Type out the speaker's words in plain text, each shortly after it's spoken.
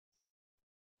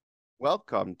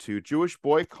Welcome to Jewish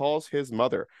Boy Calls His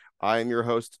Mother. I am your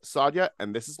host, Sadia,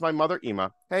 and this is my mother,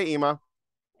 Ima. Hey, Ima.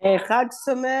 Chag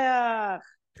Sameach,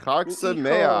 Chag mi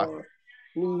Sameach. Iko,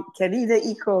 mi querida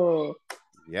Iko.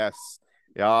 Yes.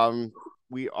 Um,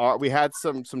 we had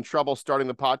some trouble starting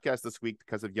the podcast this week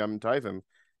because of Yom Tovim.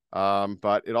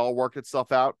 But it all worked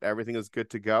itself out. Everything is good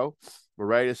to go. We're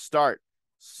ready to start.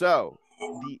 So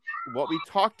what we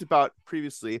talked about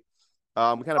previously, we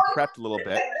kind of prepped a little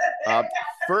bit.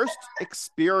 First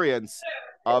experience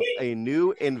of a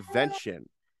new invention.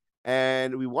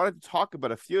 And we wanted to talk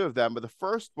about a few of them, but the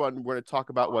first one we're going to talk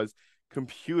about was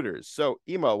computers. So,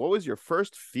 Emo, what was your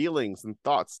first feelings and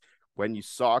thoughts when you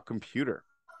saw a computer?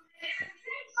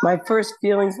 My first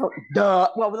feelings, well,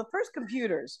 the first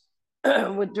computers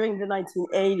during the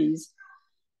 1980s,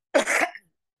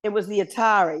 it was the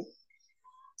Atari.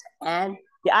 And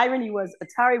the irony was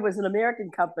Atari was an American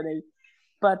company,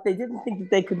 but they didn't think that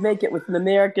they could make it with an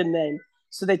American name.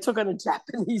 So they took on a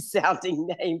Japanese sounding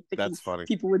name, thinking That's funny.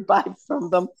 people would buy from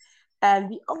them.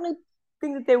 And the only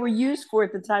thing that they were used for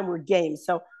at the time were games.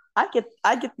 So I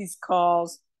get these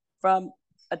calls from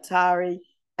Atari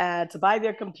to buy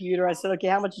their computer. I said, okay,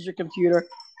 how much is your computer?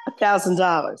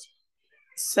 $1,000.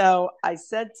 So I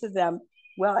said to them,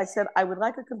 well, I said, I would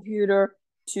like a computer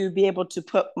to be able to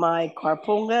put my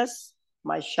carpool list,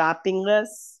 my shopping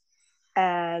list,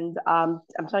 and I'm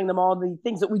telling them all the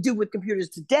things that we do with computers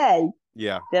today.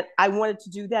 Yeah. That I wanted to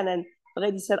do then. And the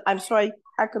lady said, I'm sorry,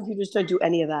 our computers don't do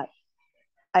any of that.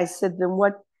 I said, then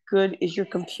what good is your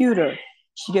computer?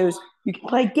 She goes, you can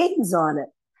play games on it.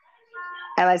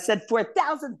 And I said, for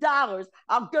 $1,000,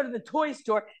 I'll go to the toy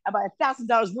store and buy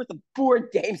 $1,000 worth of board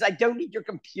games. I don't need your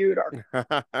computer.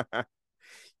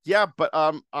 Yeah, but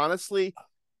honestly,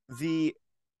 the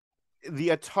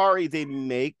Atari, they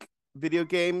make video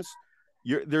games.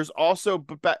 There's also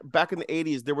back in the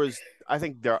 80s, there was, I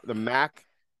think the Mac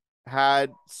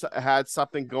had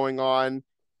something going on.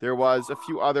 There was a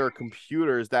few other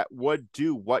computers that would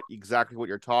do exactly what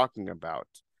you're talking about.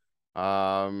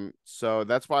 So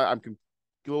that's why I'm a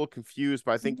little confused,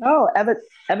 but I think I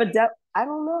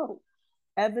don't know.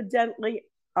 Evidently,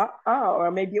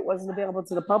 or maybe it wasn't available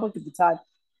to the public at the time.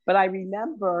 But I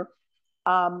remember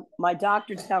my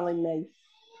doctor telling me,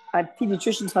 a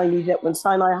pediatrician telling me that when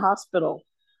Sinai Hospital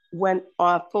went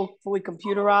fully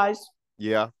computerized,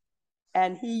 yeah,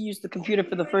 and he used the computer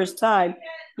for the first time,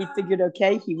 he figured,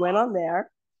 okay, he went on there,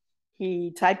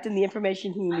 he typed in the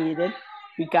information he needed,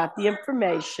 he got the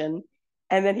information,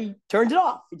 and then he turned it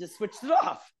off. He just switched it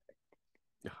off.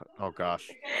 Oh gosh.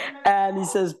 And he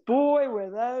says, boy, were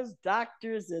those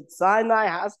doctors at Sinai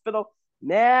Hospital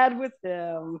mad with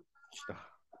him.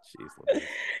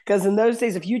 Because in those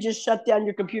days, if you just shut down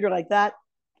your computer like that,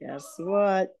 guess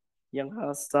what? You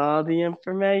lost all the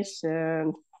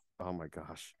information. Oh my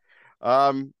gosh.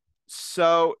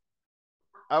 So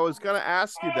I was gonna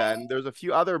ask you then, there's a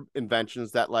few other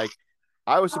inventions that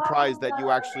I was surprised that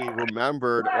you actually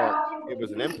remembered or it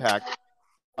was an impact.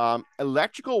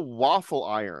 Electrical waffle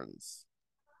irons.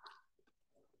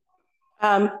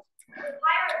 My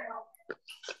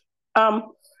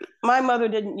mother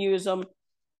didn't use them.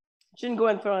 She didn't go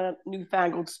in for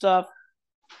newfangled stuff.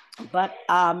 But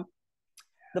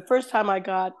the first time I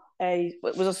got it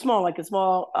was a small one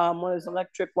of those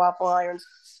electric waffle irons.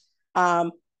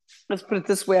 Let's put it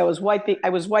this way: I was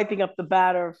wiping up the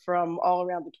batter from all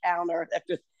around the counter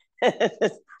after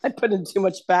I put in too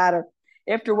much batter.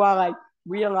 After a while, I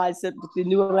realized that with the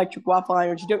new electric waffle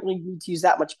irons, you don't really need to use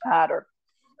that much batter.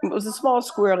 It was a small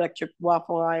square electric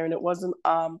waffle iron. It wasn't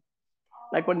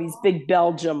like one of these big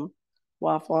Belgium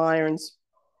waffle irons.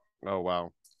 Oh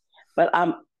wow! But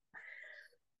I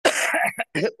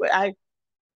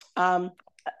don't know,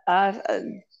 I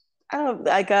don't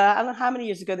know how many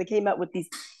years ago they came out with these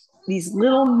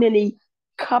little mini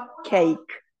cupcake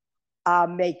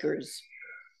makers,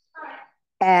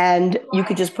 and you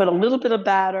could just put a little bit of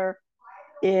batter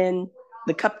in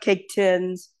the cupcake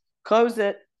tins, close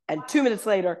it, and 2 minutes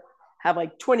later have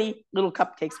like 20 little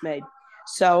cupcakes made.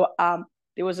 So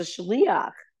there was a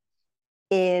shliach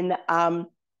in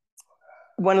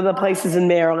one of the places in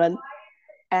Maryland,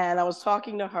 and I was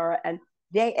talking to her, and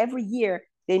every year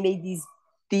they made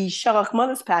these Shalach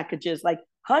Manas packages, like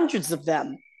hundreds of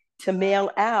them, to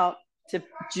mail out to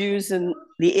Jews in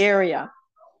the area.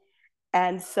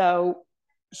 And so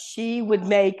she would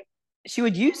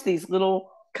use these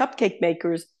little cupcake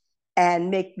makers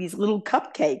and make these little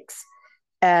cupcakes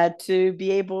to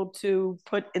be able to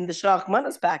put in the Shalach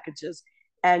Manas packages.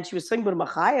 And she was saying what a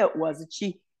machaya it was, that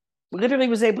she literally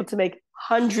was able to make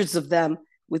hundreds of them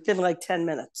within like 10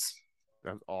 minutes.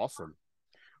 That's awesome.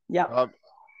 Yeah.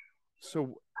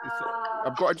 So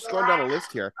I'm just going down a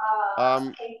list here.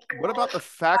 What about the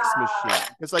fax machine?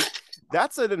 Because like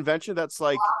that's an invention that's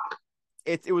like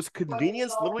it was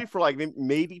convenience literally for like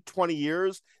maybe 20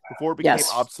 years before it became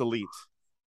Yes. obsolete.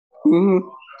 Mm-hmm.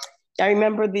 I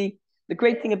remember the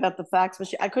great thing about the fax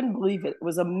machine. I couldn't believe it. It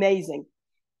was amazing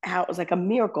how it was like a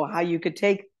miracle how you could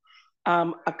take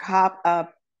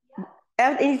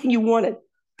anything you wanted,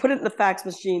 put it in the fax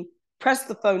machine, press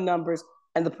the phone numbers,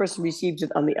 and the person received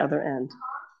it on the other end.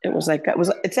 It was like it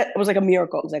was like a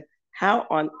miracle. It was like, how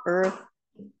on earth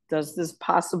does this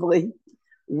possibly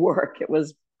work? It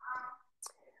was,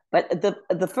 but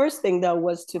the first thing though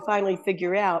was to finally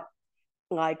figure out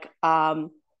like and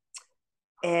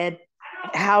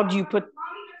how do you put.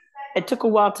 It took a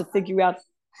while to figure out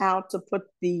how to put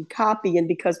the copy in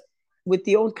because with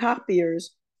the old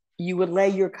copiers, you would lay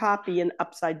your copy in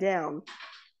upside down.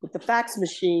 With the fax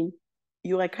machine,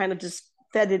 you like kind of just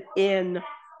fed it in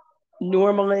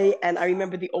normally. And I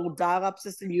remember the old dial-up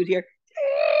system, you'd hear,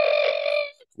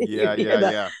 Yeah, you'd hear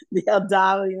yeah. the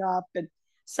dialing up. And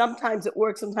sometimes it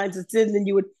worked, sometimes it didn't. And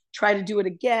you would try to do it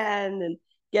again. And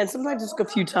again, sometimes it took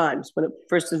a few times when it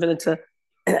first invented to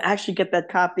actually get that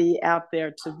copy out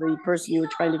there to the person you were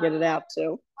trying to get it out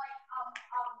to.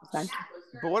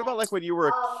 But what about like when you were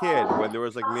a kid, when there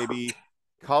was like maybe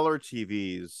color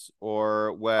TVs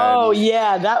or Oh, when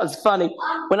yeah, that was funny.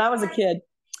 When I was a kid,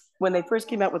 when they first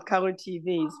came out with color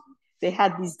TVs, they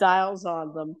had these dials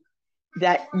on them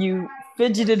that you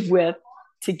fidgeted with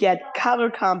to get color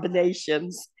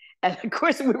combinations. And of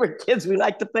course, when we were kids, we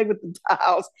liked to play with the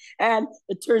dials, and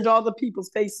it turned all the people's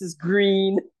faces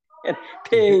green and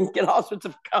pink and all sorts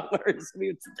of colors. We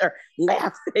would sit there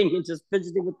laughing and just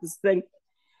fidgeting with this thing.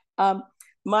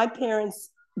 My parents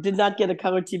did not get a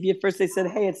color TV at first. They said,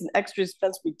 "Hey, it's an extra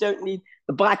expense. We don't need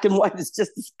the black and white. Is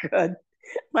just as good."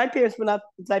 My parents were not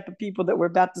the type of people that were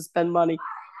about to spend money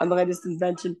on the latest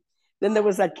invention. Then there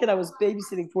was that kid I was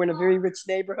babysitting for in a very rich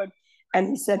neighborhood, and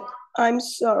he said, "I'm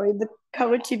sorry, the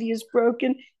color TV is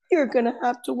broken. You're gonna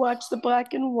have to watch the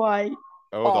black and white."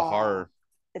 oh the Aw. horror.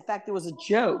 In fact, there was a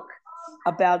joke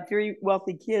about very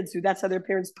wealthy kids who that's how their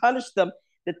parents punished them.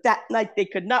 That night they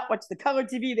could not watch the color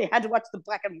TV; they had to watch the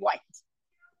black and white.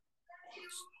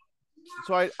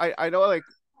 So I know like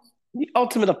The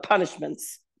ultimate of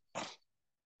punishments.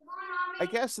 I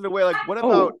guess in a way like what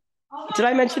about Did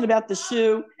I mention about the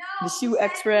shoe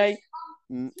X-ray?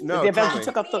 no, They tell eventually me.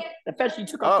 took off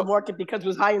the Oh, market because it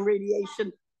was high in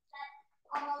radiation.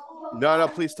 no,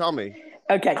 please tell me.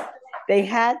 Okay, they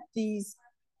had these.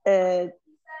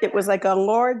 It was like a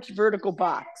large vertical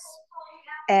box,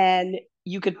 and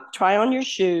you could try on your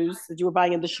shoes that you were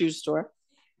buying in the shoe store.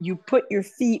 You put your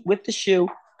feet with the shoe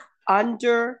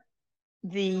under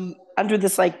under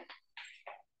this like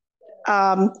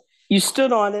you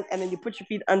stood on it, and then you put your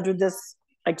feet under this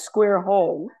like square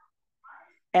hole,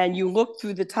 and you looked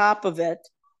through the top of it,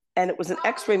 and it was an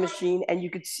X-ray machine, and you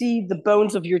could see the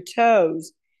bones of your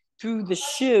toes through the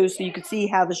shoe, so you could see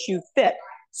how the shoe fit,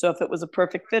 so if it was a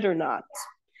perfect fit or not.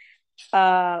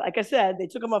 Like I said, they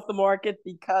took them off the market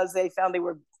because they found they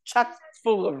were chock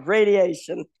full of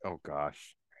radiation. Oh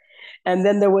gosh. And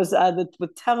then there was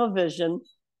with television.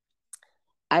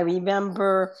 I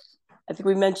remember, I think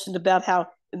we mentioned about how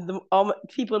all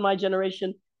people in my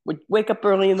generation would wake up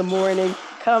early in the morning,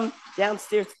 come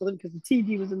downstairs to the living because the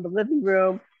TV was in the living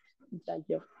room. Thank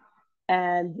you.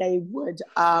 And they would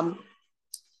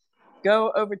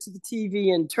go over to the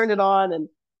TV and turn it on, and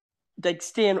they'd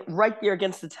stand right there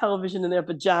against the television in their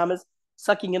pajamas,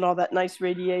 sucking in all that nice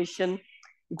radiation.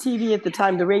 The TV at the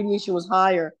time, the radiation was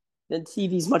higher than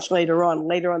TVs much later on.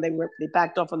 Later on, they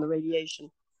backed off on the radiation.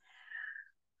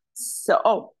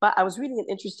 So, but I was reading an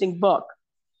interesting book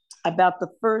about the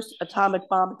first atomic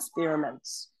bomb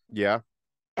experiments. Yeah.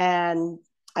 And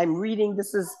I'm reading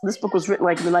this book was written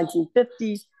like in the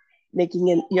 1950s, making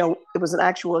it, it was an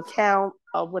actual account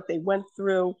of what they went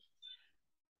through.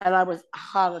 And I was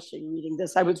holishing reading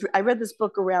this. I read this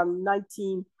book like around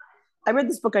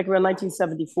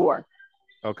 1974.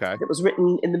 Okay. It was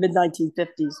written in the mid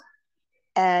 1950s.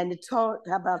 And it talked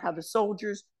about how the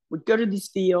soldiers would go to these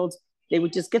fields. They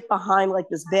would just get behind like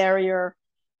this barrier,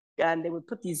 and they would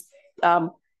put these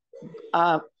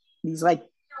like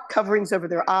coverings over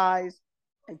their eyes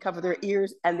and cover their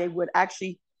ears, and they would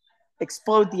actually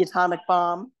explode the atomic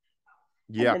bomb.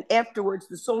 Yeah. And then afterwards,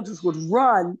 the soldiers would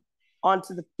run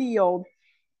onto the field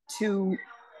to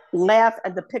laugh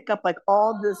and to pick up like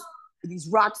all these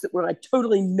rocks that were like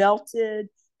totally melted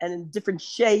and in different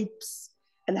shapes,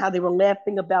 and how they were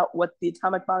laughing about what the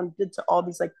atomic bomb did to all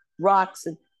these like rocks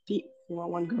and you want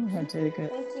one? Go ahead, take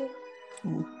it. Thank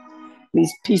you.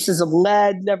 These pieces of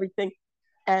lead and everything.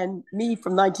 And me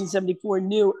from 1974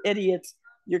 knew, idiots,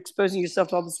 you're exposing yourself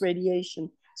to all this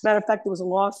radiation. As a matter of fact, there was a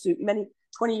lawsuit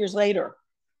 20 years later.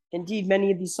 Indeed,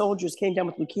 many of these soldiers came down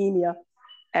with leukemia,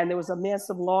 and there was a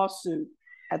massive lawsuit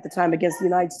at the time against the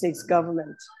United States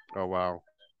government. Oh, wow.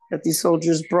 That these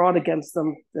soldiers brought against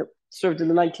them that served in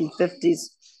the 1950s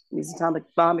in these atomic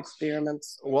bomb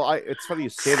experiments. Well, it's funny you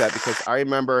say that, because I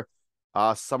remember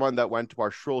someone that went to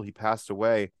our shul, he passed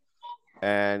away,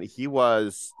 and he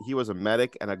was a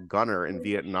medic and a gunner in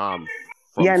Vietnam.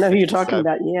 Yeah, I know who you're talking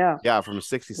about. Yeah. Yeah, from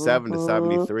 67 to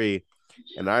 73.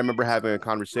 And I remember having a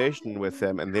conversation with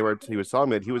him, and he was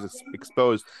telling me that he was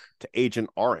exposed to Agent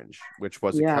Orange, which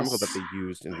was a chemical that they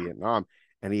used in Vietnam,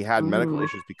 and he had medical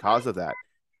issues because of that.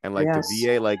 And like the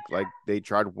VA, like they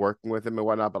tried working with him and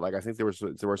whatnot, but like I think there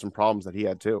were some problems that he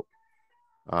had too.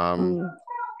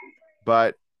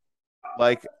 But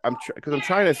like because I'm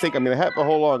trying to think. I mean, I have a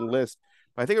whole long list,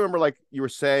 but I think I remember like you were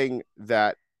saying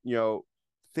that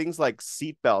things like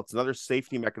seatbelts and other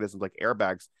safety mechanisms like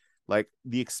airbags, like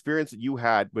the experience that you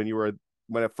had when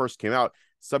it first came out,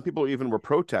 some people even were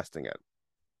protesting it.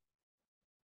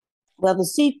 Well, the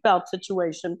seatbelt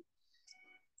situation,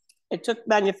 it took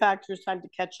manufacturers time to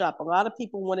catch up. A lot of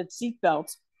people wanted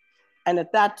seatbelts, and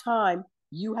at that time,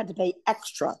 you had to pay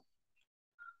extra.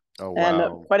 Oh, wow.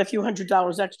 And quite a few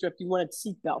 $100s extra if you wanted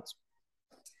seatbelts.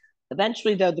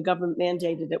 Eventually, though, the government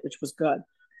mandated it, which was good,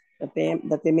 that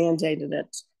they mandated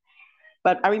it.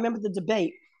 But I remember the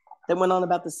debate that went on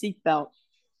about the seatbelt,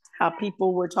 how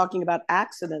people were talking about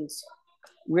accidents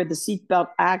where the seatbelt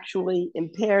actually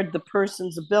impaired the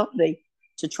person's ability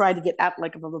to try to get out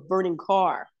like of a burning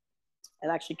car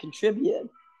and actually contributed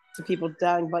to people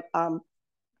dying. But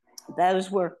that is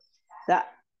where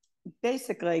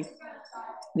basically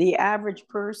the average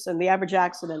person, the average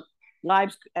accident,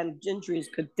 lives and injuries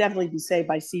could definitely be saved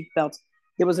by seatbelts.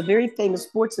 There was a very famous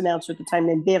sports announcer at the time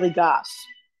named Bailey Goss.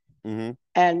 Mm-hmm.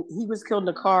 And he was killed in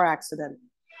a car accident.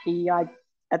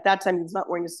 At that time, he was not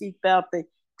wearing a seatbelt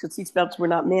because seatbelts were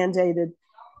not mandated,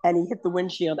 and he hit the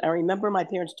windshield. I remember my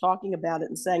parents talking about it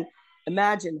and saying,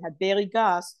 imagine, had Bailey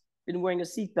Goss been wearing a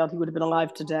seatbelt, he would have been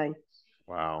alive today.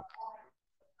 Wow.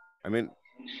 I mean,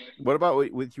 what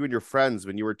about with you and your friends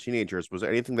when you were teenagers? Was there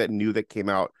anything that came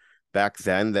out back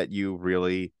then that you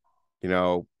really,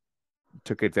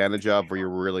 took advantage of or you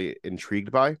were really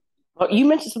intrigued by? Well, you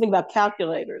mentioned something about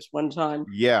calculators one time.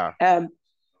 Yeah.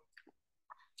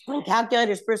 When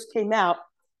calculators first came out,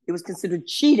 it was considered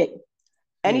cheating.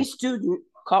 Any student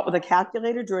caught with a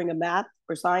calculator during a math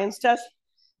or science test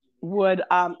it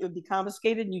would be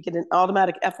confiscated, and you get an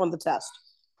automatic F on the test.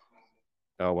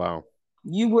 Oh, wow.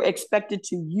 You were expected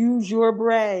to use your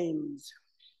brains.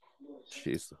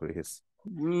 Jeez Louise.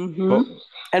 Mm-hmm.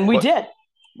 And we did.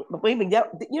 Believe me,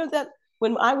 that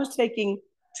when I was taking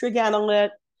trig analyt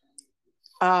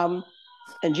and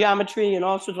geometry and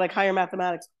all sorts of like higher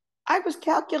mathematics, I was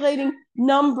calculating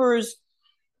numbers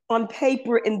on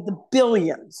paper in the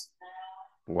billions.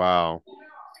 Wow.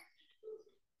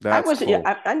 That's cool.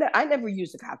 I never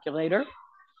used a calculator.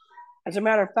 As a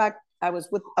matter of fact, I was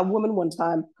with a woman one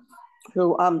time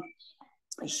who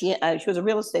she was a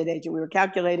real estate agent. We were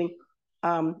calculating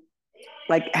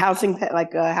like house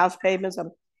payments.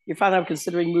 Your father and I were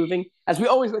considering moving, as we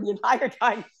always were the entire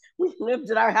time we lived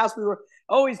in our house. We were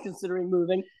always considering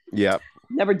moving. Yeah.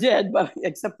 Never did, but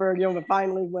except for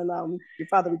finally when your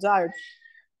father retired.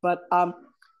 But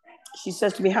she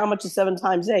says to me, "How much is 7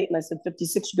 times 8?" And I said,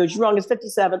 56. She goes, "You're wrong. It's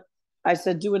 57." I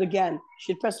said, "Do it again."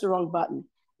 She had pressed the wrong button,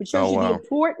 which shows you the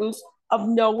importance of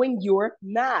knowing your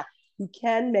math. You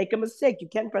can make a mistake. You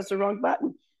can press the wrong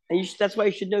button, and that's why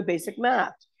you should know basic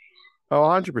math. Oh,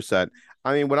 100%.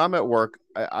 I mean, when I'm at work,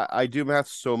 I do math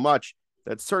so much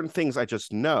that certain things I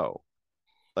just know.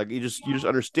 Like you just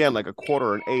understand like a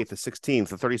quarter, an eighth, a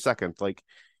 16th, a 32nd. Like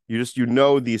you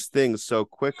know these things so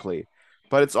quickly.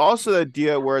 But it's also the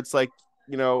idea where it's like,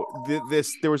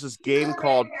 there was this game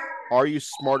called Are You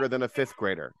Smarter Than a Fifth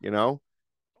Grader? Oh,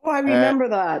 I remember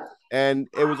that. And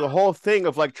it was a whole thing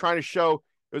of like trying to show,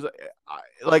 it was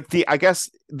like I guess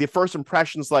the first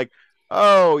impressions like,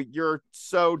 oh, you're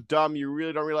so dumb. You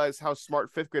really don't realize how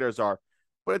smart fifth graders are.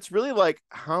 But it's really like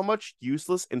how much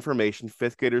useless information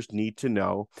fifth graders need to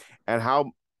know and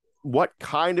what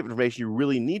kind of information you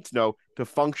really need to know to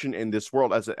function in this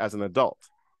world as an adult.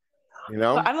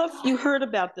 Well, I don't know if you heard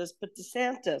about this, but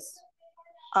DeSantis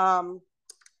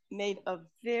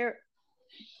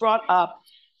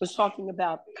was talking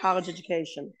about college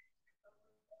education.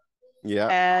 Yeah.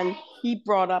 And he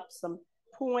brought up some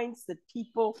points that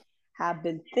people have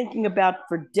been thinking about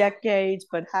for decades,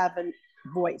 but haven't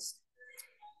voiced.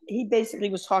 He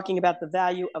basically was talking about the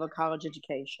value of a college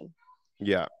education.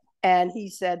 Yeah. And he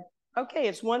said, okay,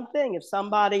 it's one thing if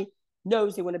somebody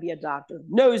knows they want to be a doctor,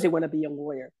 knows they want to be a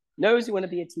lawyer, knows they want to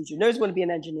be a teacher, knows they want to be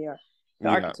an engineer, an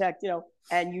architect,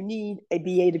 and you need a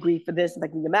BA degree for this,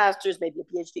 like a master's, maybe a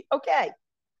PhD. Okay.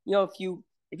 If you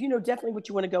know definitely what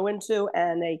you want to go into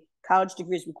and a college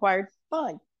degree is required,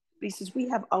 fine. But he says we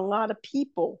have a lot of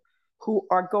people who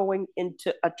are going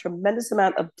into a tremendous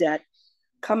amount of debt,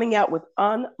 coming out with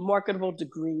unmarketable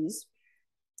degrees,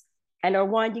 and are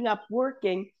winding up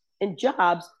working in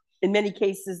jobs, in many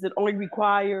cases, that only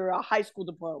require a high school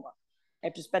diploma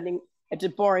after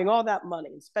borrowing all that money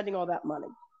and spending all that money.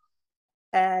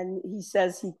 And he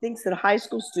says he thinks that high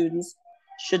school students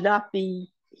should not be,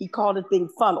 he called it being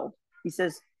funneled. He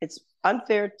says it's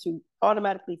unfair to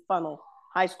automatically funnel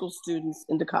high school students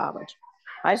into college.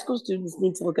 High school students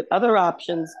need to look at other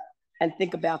options and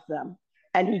think about them.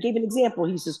 And he gave an example.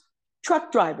 He says,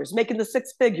 truck drivers making the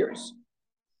six figures.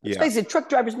 Let's face it, truck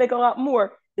drivers make a lot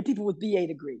more than people with BA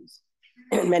degrees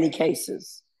in many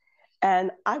cases.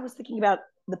 And I was thinking about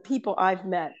the people I've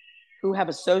met who have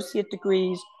associate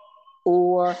degrees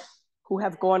or who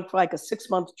have gone for like a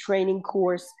 6-month training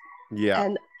course. Yeah.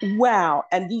 And wow.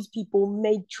 And these people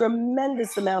made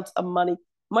tremendous amounts of money,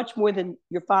 much more than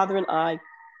your father and I.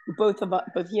 Both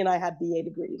he and I had BA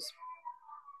degrees.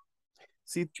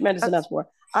 See, tremendous amounts more.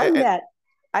 I met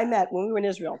when we were in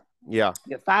Israel. Yeah.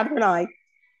 Your father and I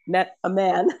met a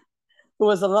man who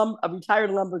was a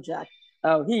retired lumberjack.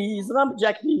 Oh, he's a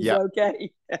lumberjack. He's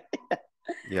okay.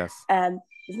 Yes. And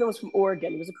his name was from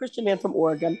Oregon. He was a Christian man from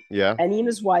Oregon. Yeah. And he and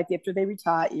his wife, after they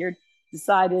retired,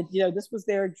 decided, this was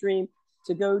their dream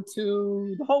to go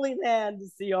to the Holy Land to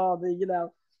see all the,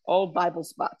 old Bible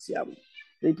spots.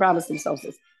 They promised themselves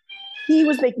this. He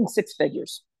was making 6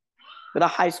 figures with a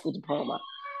high school diploma.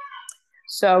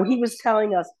 So he was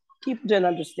telling us, people didn't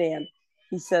understand.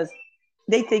 He says,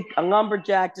 they think a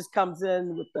lumberjack just comes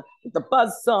in with the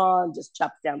buzz saw, just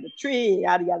chops down the tree,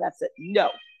 yada, yada, that's it.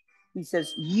 No. He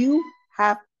says, you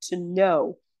have to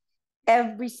know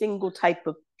every single type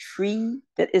of tree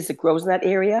that grows in that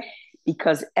area,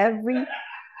 because every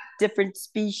different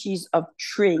species of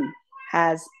tree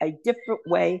has a different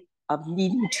way of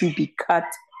needing to be cut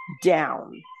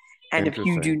down. And if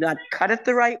you do not cut it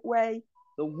the right way,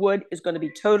 the wood is going to be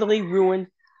totally ruined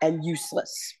and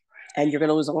useless. And you're going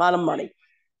to lose a lot of money.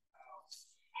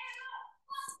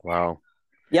 Wow.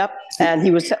 Yep. And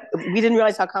we didn't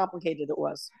realize how complicated it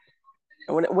was.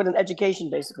 And what an education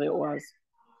basically it was.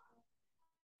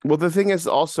 Well, the thing is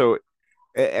also,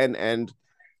 and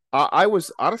I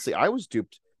was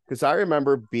duped, because I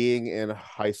remember being in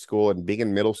high school and being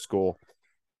in middle school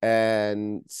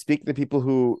and speaking to people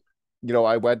who,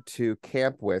 I went to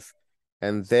camp with,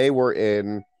 and they were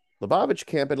in Lubavitch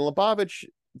camp. And in Lubavitch,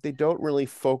 they don't really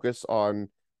focus on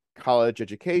college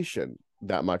education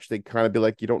that much. They kind of be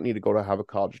like, you don't need to go to have a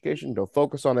college education. Don't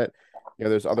focus on it.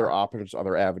 There's other options,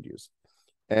 other avenues.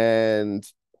 And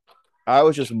I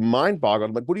was just mind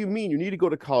boggled. I'm like, what do you mean? You need to go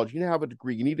to college. You need to have a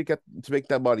degree. You need to make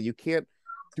that money. You can't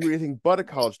do anything but a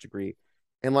college degree.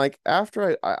 And like,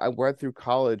 after I went through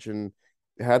college and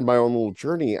had my own little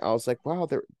journey, I was like, wow,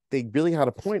 they really had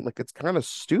a point. Like, it's kind of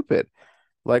stupid.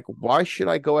 Like, why should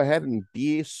I go ahead and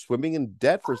be swimming in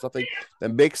debt for something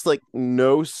that makes like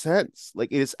no sense?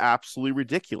 Like, it is absolutely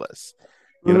ridiculous,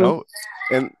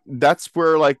 and that's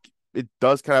where like it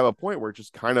does kind of have a point where it's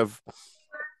just kind of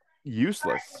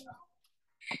useless.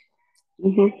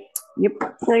 Mm-hmm. Yep.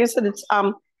 Like I said, it's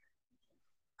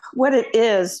what it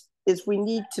is we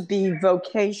need to be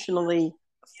vocationally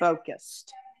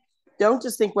focused. Don't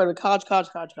just think, well, college.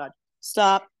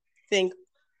 Stop. Think,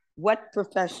 what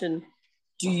profession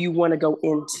do you want to go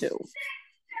into?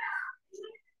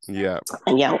 Yeah.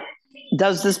 And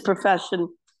does this profession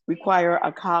require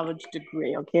a college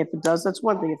degree? Okay, if it does, that's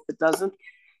one thing. If it doesn't,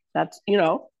 that's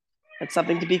that's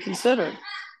something to be considered.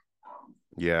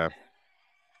 Yeah.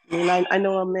 I mean, I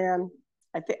know a man.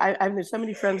 There's so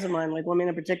many friends of mine, like one man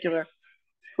in particular,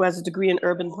 who has a degree in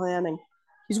urban planning.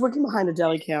 He's working behind a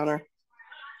deli counter.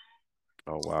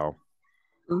 Oh wow.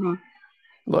 Mm-hmm.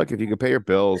 Look, if you can pay your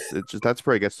bills, that's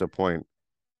where it gets to a point.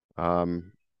 I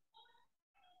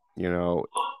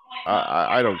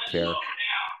don't care.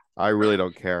 I really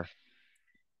don't care.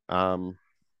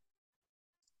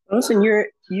 Listen, you're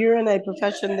in a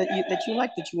profession that you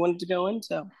like, that you wanted to go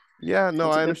into. Yeah,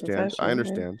 no, I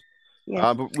understand.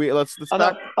 Yeah. But let's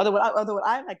although what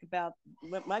I like about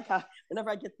whenever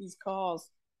I get these calls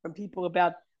from people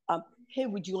about, hey,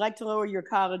 would you like to lower your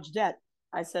college debt?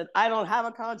 I said, I don't have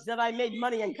a college debt. I made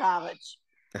money in college.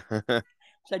 So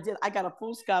I did. I got a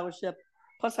full scholarship.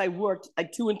 Plus, I worked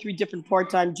like 2 and 3 different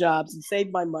part-time jobs and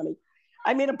saved my money.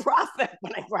 I made a profit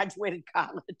when I graduated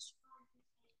college.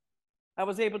 I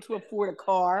was able to afford a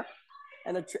car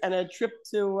and a trip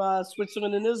to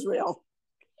Switzerland and Israel.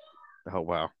 Oh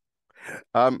wow.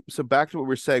 So back to what we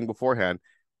were saying beforehand.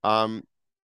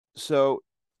 So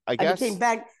I guess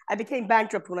I became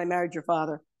bankrupt when I married your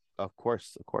father. of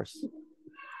course, of course.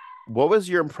 What was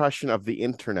your impression of the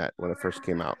internet when it first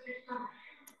came out?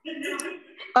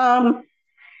 Um,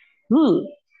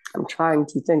 I'm trying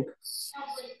to think.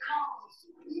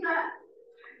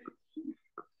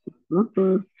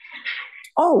 Mm-hmm.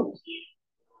 Oh,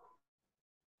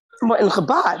 well, in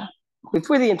Chabad,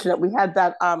 before the internet, we had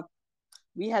that.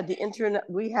 We had the internet.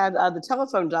 We had the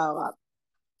telephone dial-up,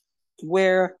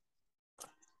 where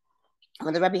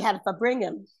when the Rebbe had a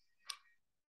Fabringen,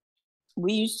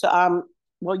 we used to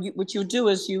what you do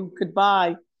is you could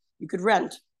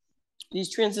rent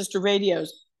these transistor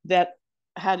radios that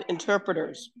had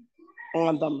interpreters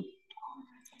on them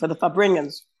for the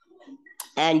Fabringens.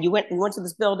 And you went to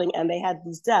this building and they had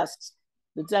these desks.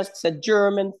 The desks said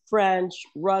German, French,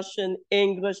 Russian,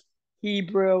 English,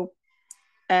 Hebrew,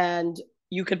 and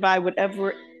you could buy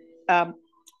whatever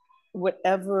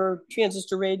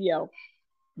transistor radio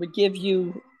would give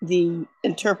you the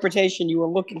interpretation you were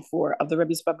looking for of the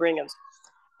Rebbe's Fabringens.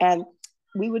 And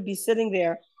we would be sitting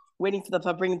there waiting for the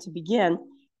Fabringen to begin,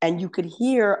 and you could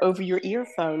hear over your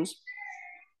earphones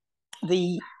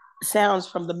the sounds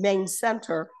from the main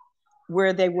center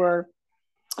where they were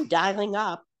dialing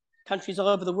up countries all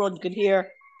over the world. You could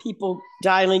hear people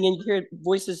dialing in, you hear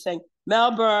voices saying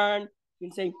Melbourne, you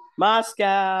can say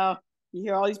Moscow, you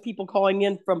hear all these people calling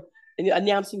in from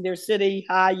announcing their city.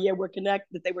 Hi, yeah, we're connected,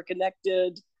 that they were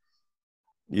connected.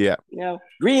 Yeah.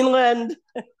 Greenland.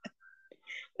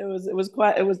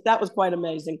 That was quite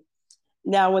amazing.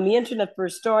 Now, when the internet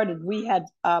first started, we had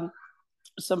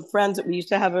some friends that we used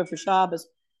to have over for Shabbos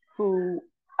who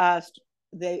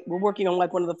they were working on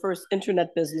like one of the first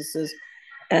internet businesses.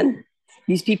 And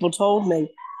these people told me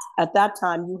at that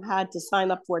time you had to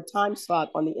sign up for a time slot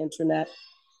on the internet.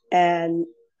 And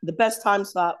the best time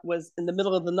slot was in the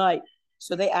middle of the night.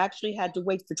 So they actually had to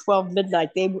wait for 12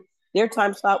 midnight. Their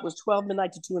time slot was 12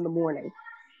 midnight to 2 in the morning.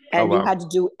 And you had to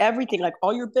do everything, like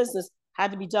all your business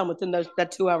had to be done within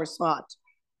that 2-hour slot.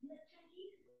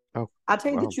 Oh, I'll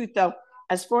tell you the truth though,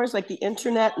 as far as like the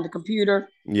internet and the computer.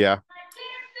 Yeah.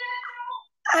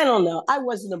 I don't know. I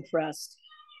wasn't impressed.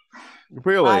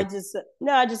 Really? I just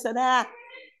said,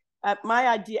 my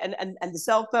idea, and the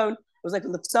cell phone, it was like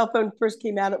when the cell phone first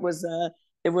came out, it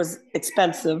was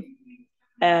expensive.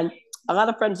 And a lot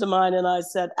of friends of mine and I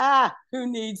said, who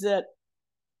needs it?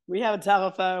 We have a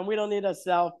telephone. We don't need a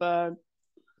cell phone.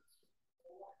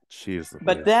 Jeez.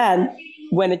 But then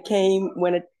when it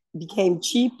became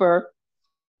cheaper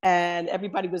and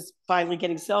everybody was finally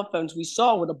getting cell phones, we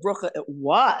saw what a brucha it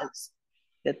was,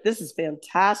 that this is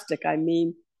fantastic. I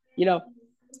mean,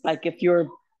 like if you're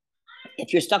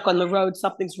stuck on the road,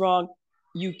 something's wrong,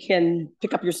 you can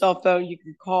pick up your cell phone, you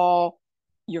can call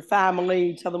your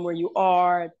family, tell them where you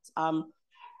are.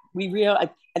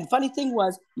 And the funny thing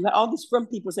was, you had all these from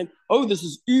people saying, oh, this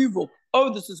is evil.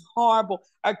 Oh, this is horrible.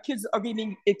 Our kids are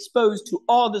being exposed to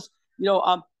all this,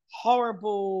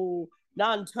 horrible,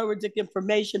 non-Toradic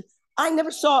information. I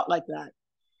never saw it like that.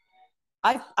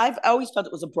 I've always thought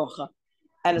it was a bracha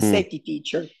and a safety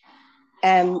feature.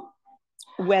 And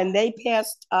when they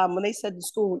said in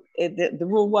school, the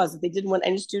rule was that they didn't want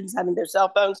any students having their cell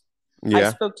phones. Yeah.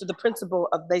 I spoke to the principal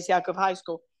of Beis Yaakov High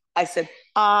School. I said,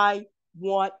 I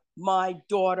want my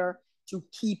daughter to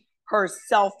keep her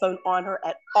cell phone on her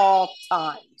at all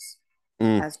times.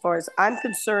 As far as I'm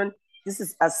concerned, this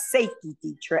is a safety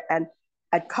feature. And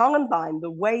at Columbine, the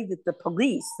way that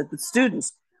the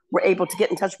students were able to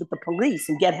get in touch with the police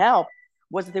and get help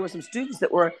was that there were some students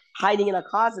that were hiding in a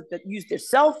closet that used their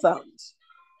cell phones,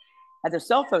 had their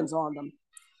cell phones on them.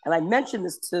 And I mentioned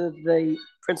this to the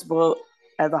principal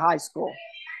at the high school.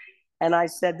 And I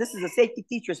said, this is a safety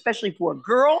feature, especially for a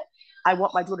girl. I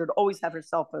want my daughter to always have her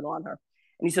cell phone on her.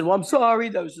 And he said, well, I'm sorry,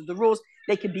 those are the rules.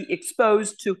 They can be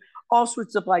exposed to all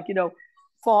sorts of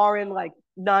foreign,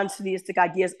 non-theistic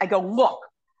ideas. I go, look,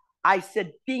 I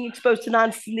said, being exposed to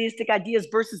non-theistic ideas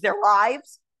versus their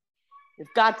lives. If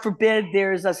God forbid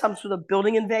there's some sort of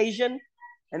building invasion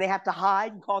and they have to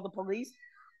hide and call the police,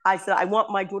 I said, I want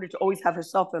my daughter to always have her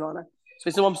cell phone on her. So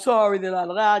he said, well, I'm sorry, they're not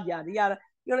allowed, yada, yada.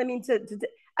 You know what I mean?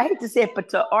 I hate to say it, but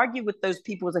to argue with those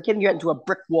people is like getting you into a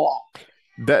brick wall.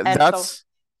 That's. So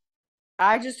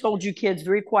I just told you kids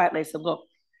very quietly, I said, look,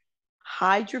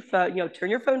 hide your phone, turn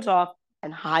your phones off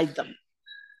and hide them.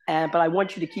 But I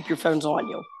want you to keep your phones on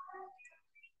you.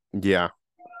 Yeah.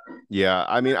 Yeah.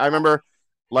 I mean, I remember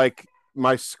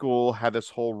my school had this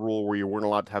whole rule where you weren't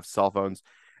allowed to have cell phones.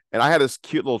 And I had this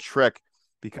cute little trick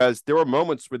because there were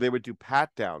moments where they would do pat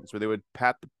downs, where they would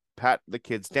pat the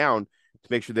kids down to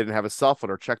make sure they didn't have a cell phone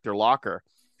or check their locker.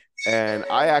 And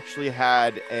I actually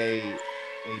had a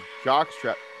jock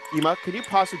strap. Ema, can you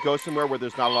possibly go somewhere where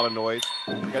there's not a lot of noise?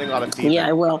 I'm getting a lot of Yeah, I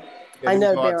feedback. will. I Maybe we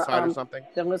know go outside or something.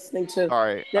 they're listening to.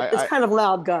 Sorry, It's kind of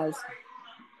loud, guys.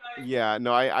 yeah,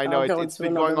 no, I know I'll go it's into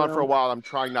been going another on for a room. while. I'm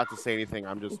trying not to say anything.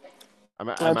 I'm at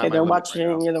Okay, my they're limit right watching.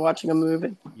 now. Yeah, they're watching a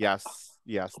movie. Yes,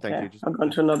 thank Okay, you. I'll go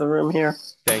into another room here.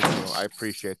 Thank you. I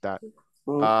appreciate that.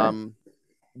 Okay.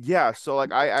 Yeah, so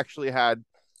like I actually had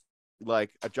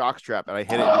like a jock strap and I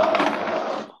hit it in the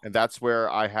gut. And that's where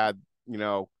I had,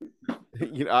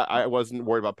 I wasn't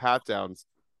worried about pat downs.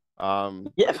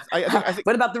 Yeah. I think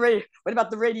What about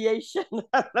the radiation?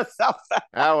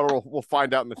 we'll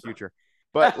find out in the future.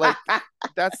 But like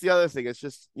that's the other thing. It's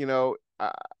just,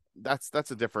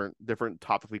 that's a different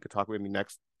topic we could talk about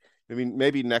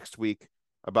maybe next week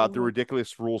about the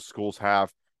ridiculous rules schools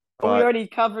have. Well, we But already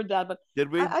covered that, but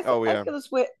did we? I Oh yeah. feel this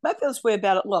way. I feel this way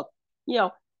about it. Look,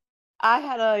 I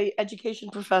had a education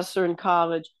professor in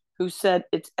college who said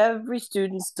it's every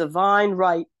student's divine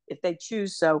right, if they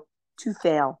choose so, to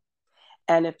fail.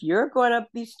 And if you're going to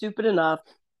be stupid enough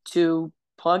to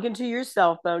plug into your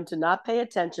cell phone to not pay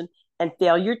attention and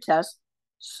fail your test,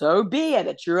 so be it.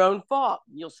 It's your own fault.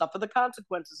 You'll suffer the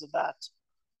consequences of that.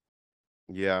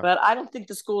 Yeah. But I don't think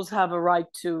the schools have a right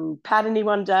to pat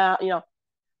anyone down.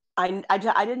 I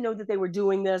didn't know that they were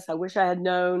doing this. I wish I had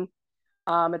known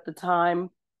at the time.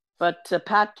 But to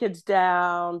pat kids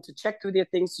down, to check through their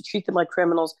things, to treat them like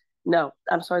criminals, no,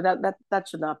 I'm sorry. That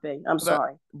should not be. I'm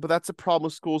sorry. But that's a problem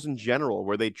with schools in general,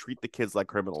 where they treat the kids like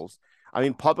criminals. I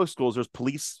mean, public schools, there's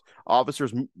police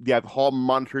officers, you have hall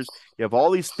monitors, you have all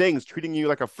these things treating you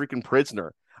like a freaking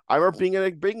prisoner. I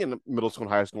remember being in middle school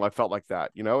and high school, I felt like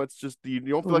that. It's just you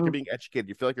don't feel like you're being educated.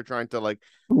 You feel like you're trying to like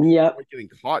avoid getting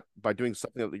caught by doing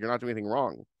something that you're not doing anything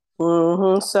wrong.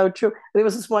 So true. There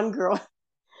was this one girl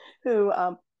who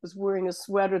was wearing a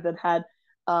sweater that had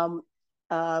um,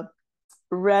 uh,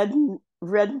 red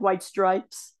and white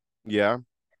stripes. Yeah.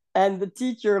 And the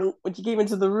teacher, when she came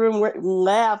into the room,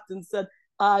 laughed and said,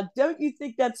 "Don't you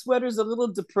think that sweater's a little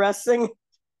depressing?"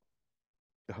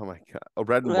 Oh my god! Oh,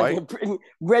 red and white.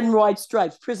 Red and white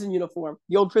stripes, prison uniform.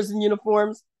 The old prison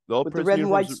uniforms with the red and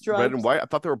white stripes. Red and white. I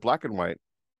thought they were black and white.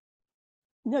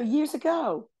 No, years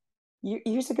ago.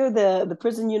 Years ago, the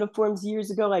prison uniforms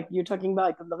years ago, like you're talking about,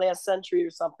 like in the last century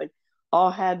or something,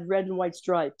 all had red and white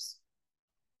stripes.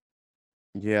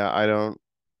 Yeah, I don't.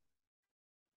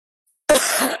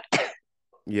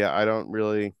 Yeah, I don't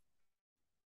really.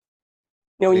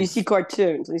 When you see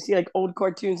cartoons, when you see like old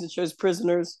cartoons that shows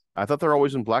prisoners. I thought they're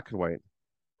always in black and white.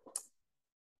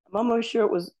 I'm almost sure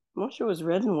it was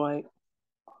red and white.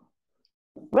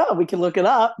 Well, we can look it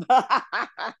up.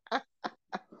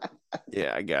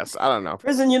 Yeah, I guess. I don't know.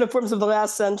 Prison uniforms of the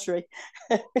last century.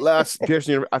 Last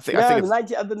Pearson. I think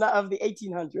it's of the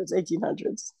 1800s.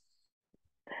 1800s.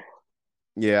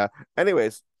 Yeah.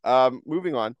 Anyways,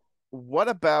 moving on. What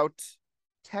about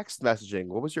text messaging?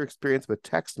 What was your experience with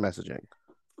text messaging?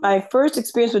 My first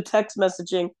experience with text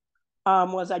messaging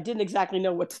was I didn't exactly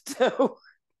know what to do.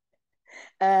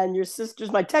 And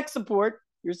my tech support,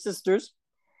 your sisters,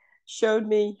 showed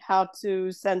me how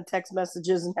to send text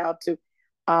messages and how to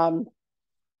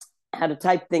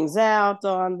type things out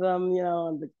on them,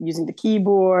 using the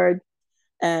keyboard,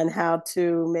 and how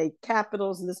to make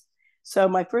capitals and this. So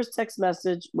my first text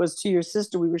message was to your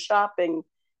sister. We were shopping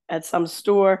at some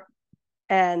store,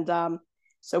 and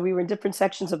so we were in different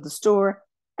sections of the store,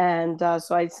 and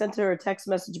so I sent her a text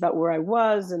message about where I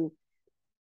was, and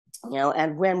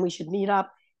and when we should meet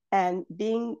up. And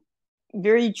being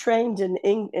very trained in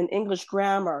English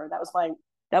grammar,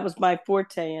 that was my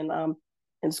forte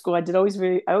in school. I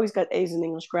always got A's in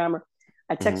English grammar.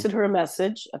 I texted her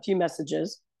a few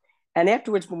messages, and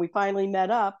afterwards, when we finally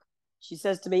met up, she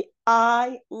says to me,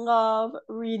 "I love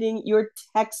reading your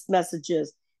text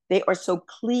messages. They are so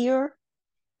clear.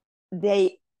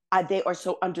 They are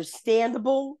so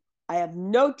understandable. I have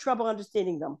no trouble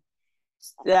understanding them,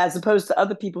 as opposed to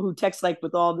other people who text like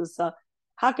with all this.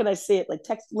 How can I say it? Like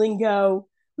text lingo,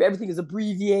 where everything is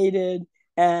abbreviated,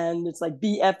 and it's like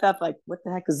BFF, like what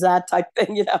the heck is that type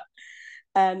thing,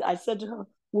 And I said to her,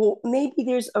 well, maybe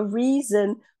there's a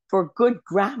reason for good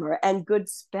grammar and good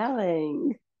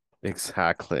spelling.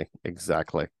 Exactly.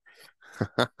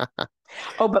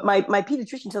 Oh, but my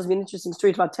pediatrician tells me an interesting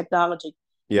story about technology.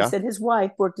 Yeah. He said his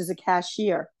wife worked as a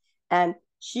cashier, and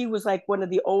she was like one of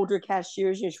the older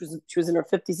cashiers. She was in her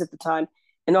 50s at the time,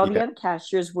 and all the other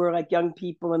cashiers were like young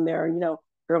people in their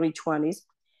early 20s.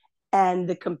 And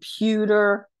the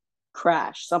computer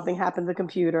crashed. Something happened to the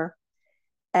computer,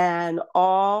 and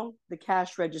all the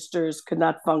cash registers could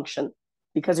not function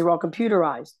because they were all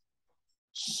computerized.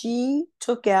 She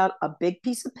took out a big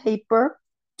piece of paper,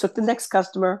 took the next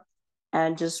customer,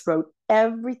 and just wrote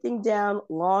everything down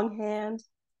longhand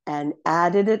and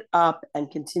added it up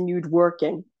and continued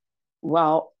working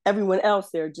while everyone else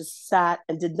there just sat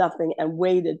and did nothing and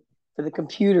waited for the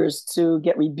computers to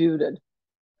get rebooted.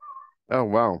 Oh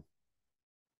wow,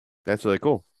 that's really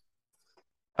cool.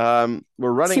 We're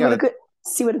running See out what a of good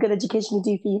see what a good education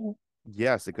can do for you.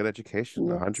 yes, a good education,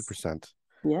 Yes. 100%.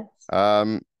 Yes.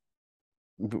 Um,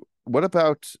 what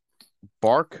about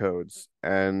barcodes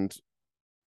and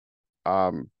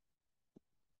um,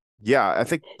 yeah, I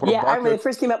think Yeah, I when they barcodes.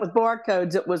 first came out with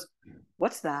barcodes, it was,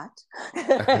 what's that?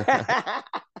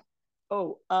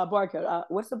 Oh, barcode.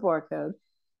 What's a barcode?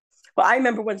 Well, I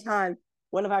remember one time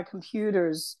one of our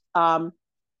computers,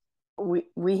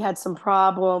 we had some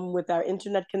problem with our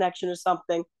internet connection or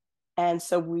something, and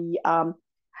so we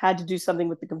had to do something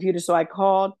with the computer. So I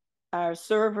called our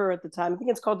server at the time. I think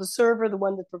it's called the server, the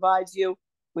one that provides you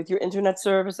with your internet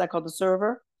service. I called the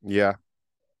server. Yeah.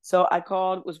 So I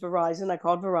called, it was Verizon. I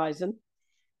called Verizon.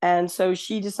 And so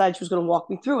she decided she was going to walk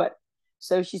me through it.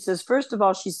 So she says, first of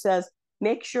all, she says,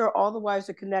 make sure all the wires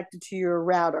are connected to your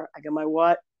router. I go, my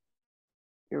what?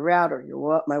 Your router. Your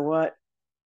what? My what?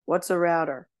 What's a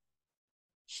router?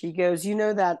 She goes, you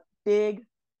know that big,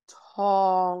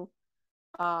 tall,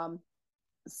 um,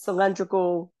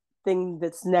 cylindrical thing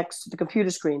that's next to the computer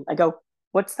screen? I go,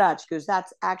 what's that? She goes,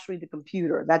 that's actually the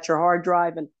computer. That's your hard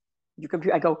drive and your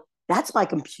computer. I go, that's my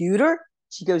computer?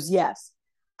 She goes, yes.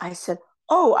 I said,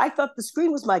 oh, I thought the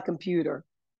screen was my computer.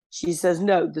 She says,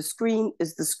 no, the screen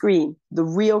is the screen. The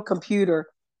real computer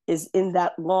is in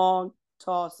that long,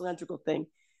 tall, cylindrical thing.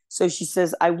 So she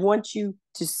says, I want you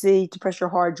to see, to press your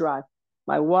hard drive.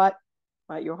 My what?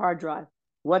 Your hard drive.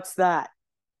 What's that?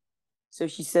 So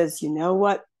she says, you know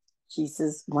what? She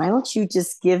says, why don't you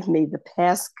just give me the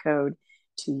passcode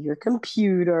to your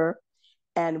computer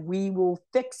and we will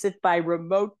fix it by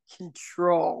remote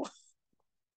control.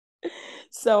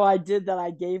 So I did that.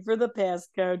 I gave her the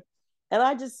passcode and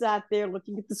I just sat there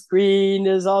looking at the screen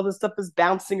as all the stuff is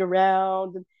bouncing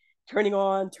around and turning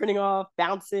on, turning off,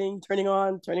 bouncing, turning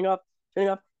on, turning off, turning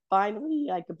off. Finally,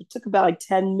 it took about like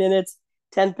 10 minutes,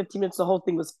 10, 15 minutes. The whole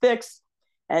thing was fixed.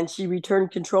 And she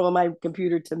returned control of my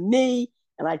computer to me.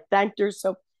 And I thanked her.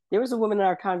 So there was a woman in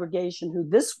our congregation who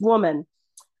this woman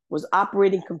was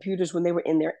operating computers when they were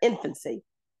in their infancy.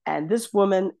 And this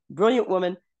woman, brilliant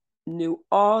woman, knew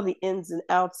all the ins and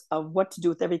outs of what to do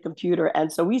with every computer.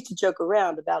 And so we used to joke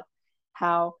around about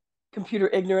how computer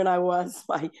ignorant I was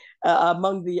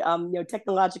among the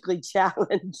technologically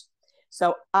challenged.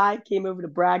 So I came over to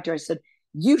brag to her. I said,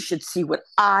 you should see what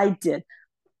I did.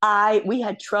 We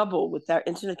had trouble with our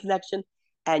internet connection,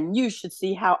 and you should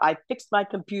see how I fixed my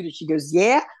computer. She goes,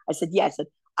 yeah. I said, yeah. I said,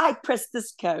 I pressed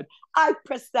this code. I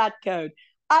pressed that code.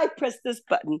 I pressed this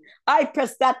button. I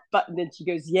pressed that button. And she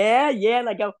goes, yeah, yeah. And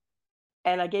I go,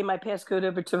 and I gave my passcode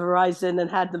over to Verizon and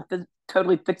had them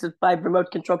totally fix it by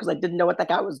remote control because I didn't know what that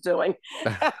guy was doing.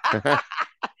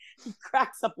 He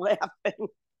cracks up laughing.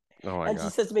 Oh my And she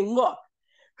God. says to me, look,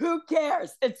 who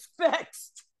cares? It's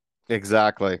fixed.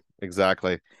 Exactly.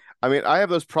 Exactly. I mean, I have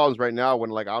those problems right now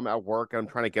when like I'm at work and I'm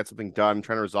trying to get something done, I'm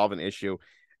trying to resolve an issue,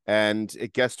 and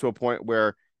it gets to a point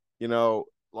where,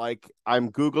 like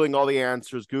I'm Googling all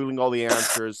the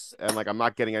answers, and like I'm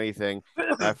not getting anything.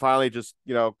 And I finally just,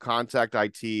 contact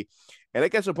IT. And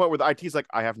it gets to a point where the IT is like,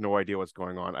 I have no idea what's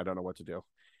going on. I don't know what to do.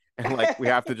 And like we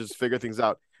have to just figure things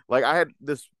out. Like I had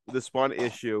this one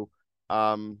issue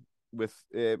with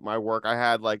my work. I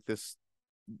had like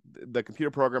the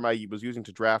computer program I was using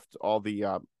to draft all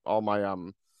my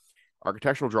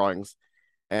architectural drawings,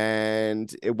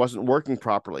 and it wasn't working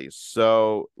properly.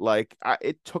 So like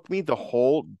it took me the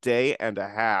whole day and a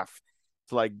half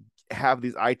to like have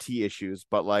these IT issues,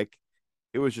 but like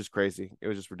it was just crazy. It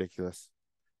was just ridiculous.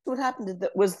 What happened?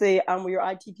 Was the were your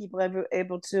IT people ever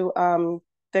able to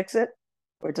fix it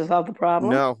or to solve the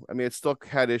problem? No, I mean it still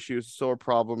had issues, still were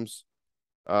problems,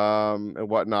 and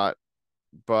whatnot,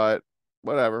 but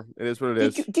whatever. It is what it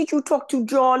Did you is. did you talk to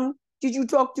John? Did you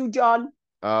talk to John?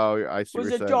 Oh, I see what Was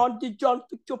you're it saying. John? Did John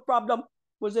fix your problem?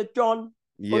 Was it John or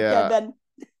Yeah.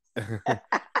 Kevin?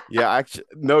 Yeah, actually,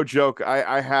 no joke.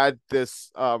 I had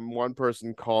this one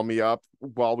person call me up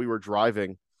while we were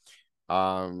driving.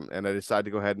 And I decided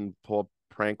to go ahead and pull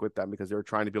a prank with them because they were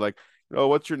trying to be like,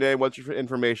 what's your name? What's your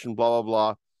information? Blah blah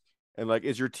blah. And like,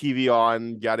 is your TV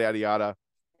on? Yada yada yada.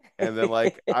 And then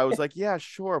like I was like, yeah,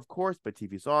 sure, of course, my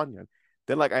TV's on. And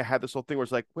then like I had this whole thing where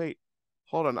it's like, wait,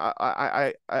 hold on,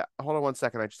 I hold on one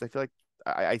second. I feel like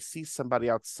I see somebody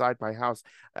outside my house.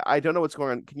 I don't know what's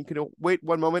going on. Can you wait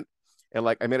one moment? And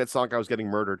like I made it sound like I was getting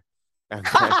murdered, and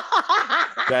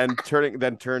then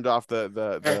turned off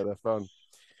the phone.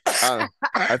 I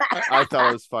thought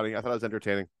it was funny. I thought it was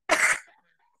entertaining.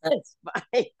 It's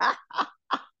funny.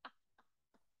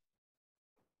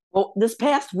 Well, this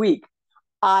past week,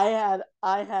 I had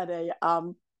a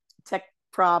tech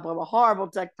problem, a horrible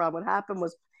tech problem. What happened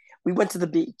was we went to the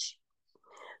beach.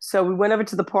 So we went over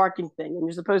to the parking thing, and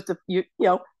you're supposed to you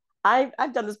know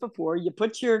I've done this before. You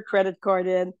put your credit card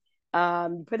in,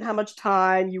 you put how much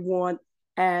time you want,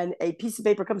 and a piece of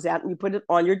paper comes out, and you put it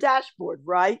on your dashboard,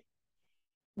 right?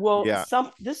 Well, Yeah.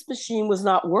 this machine was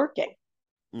not working,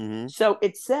 Mm-hmm. so to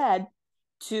it said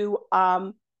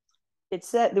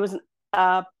there was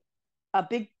a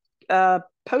big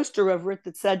poster over it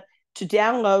that said to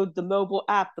download the mobile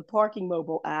app, the parking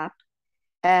mobile app,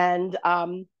 and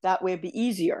that way it'd be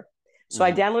easier. So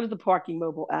I Mm-hmm. downloaded the parking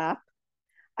mobile app.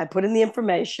 I put in the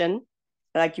information,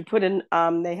 like you put in,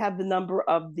 they have the number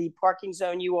of the parking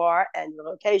zone you are and your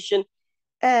location,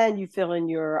 and you fill in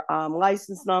your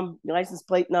license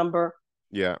plate number.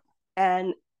 Yeah.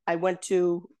 And I went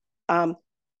to, I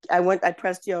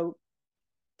pressed, to,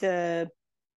 what's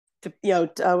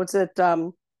it,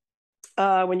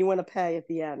 when you want to pay at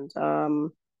the end,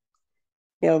 going,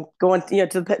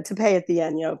 to pay at the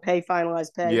end, pay,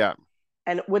 finalize, pay. Yeah.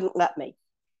 And it wouldn't let me.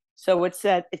 So it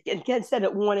said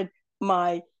it wanted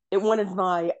my it wanted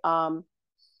my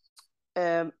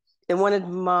it wanted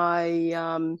my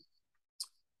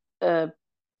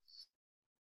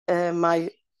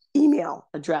email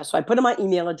address. So I put in my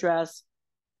email address,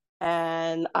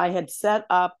 and I had set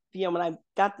up, when I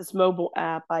got this mobile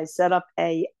app, I set up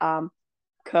a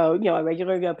code, a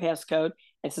regular passcode.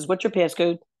 It says, "What's your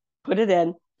passcode?" Put it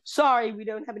in. Sorry, we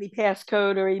don't have any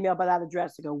passcode or email by that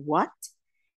address. I go, what?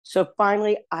 So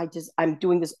finally, I'm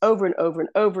doing this over and over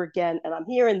and over again, and I'm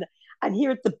here at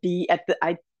the beach.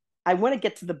 I want to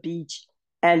get to the beach,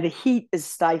 and the heat is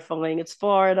stifling. It's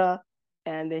Florida,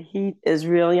 and the heat is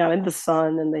really, I'm in the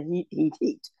sun, and the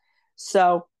heat.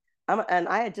 So and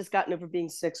I had just gotten over being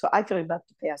sick, so I feel about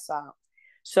to pass out.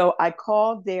 So I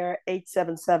called their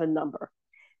 877 number,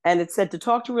 and it said to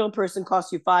talk to a real person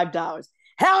costs you $5.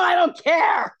 Hell, I don't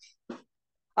care.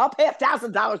 I'll pay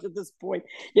 $1,000 at this point.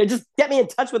 Just get me in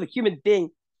touch with a human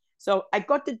being. So I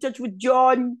got in touch with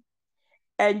John,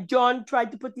 and John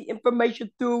tried to put the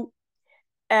information through,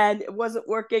 and it wasn't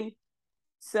working.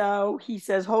 So he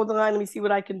says, hold on, let me see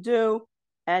what I can do.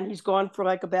 And he's gone for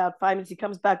like about 5 minutes. He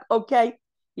comes back, okay.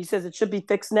 He says, it should be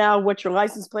fixed now. What's your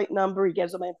license plate number? He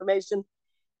gives him my information.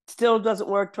 Still doesn't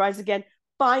work. Tries again.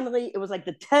 Finally, it was like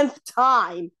the 10th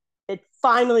time it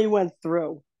finally went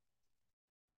through.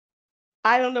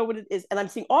 I don't know what it is. And I'm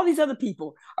seeing all these other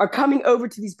people are coming over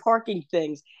to these parking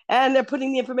things, and they're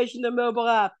putting the information in their mobile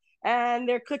app, and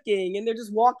they're clicking, and they're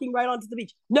just walking right onto the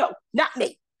beach. No, not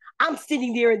me. I'm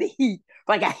sitting there in the heat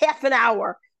for like a half an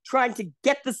hour trying to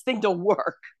get this thing to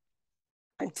work.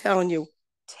 I'm telling you,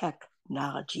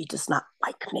 technology does not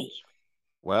like me.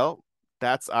 Well,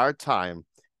 that's our time.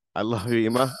 I love you,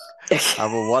 Ima.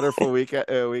 Have a wonderful weekend.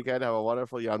 Have a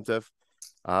wonderful Yom Tov.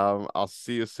 I'll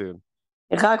see you soon.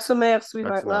 Chag Sameach,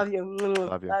 sweetheart. Chag Sameach. Love you.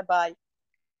 Love you. Bye-bye.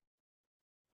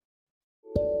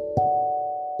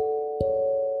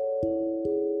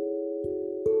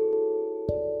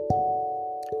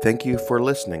 Thank you for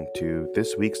listening to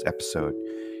this week's episode.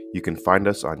 You can find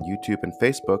us on YouTube and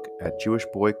Facebook at Jewish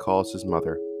Boy Calls His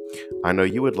Mother. I know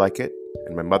you would like it,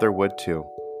 and my mother would too.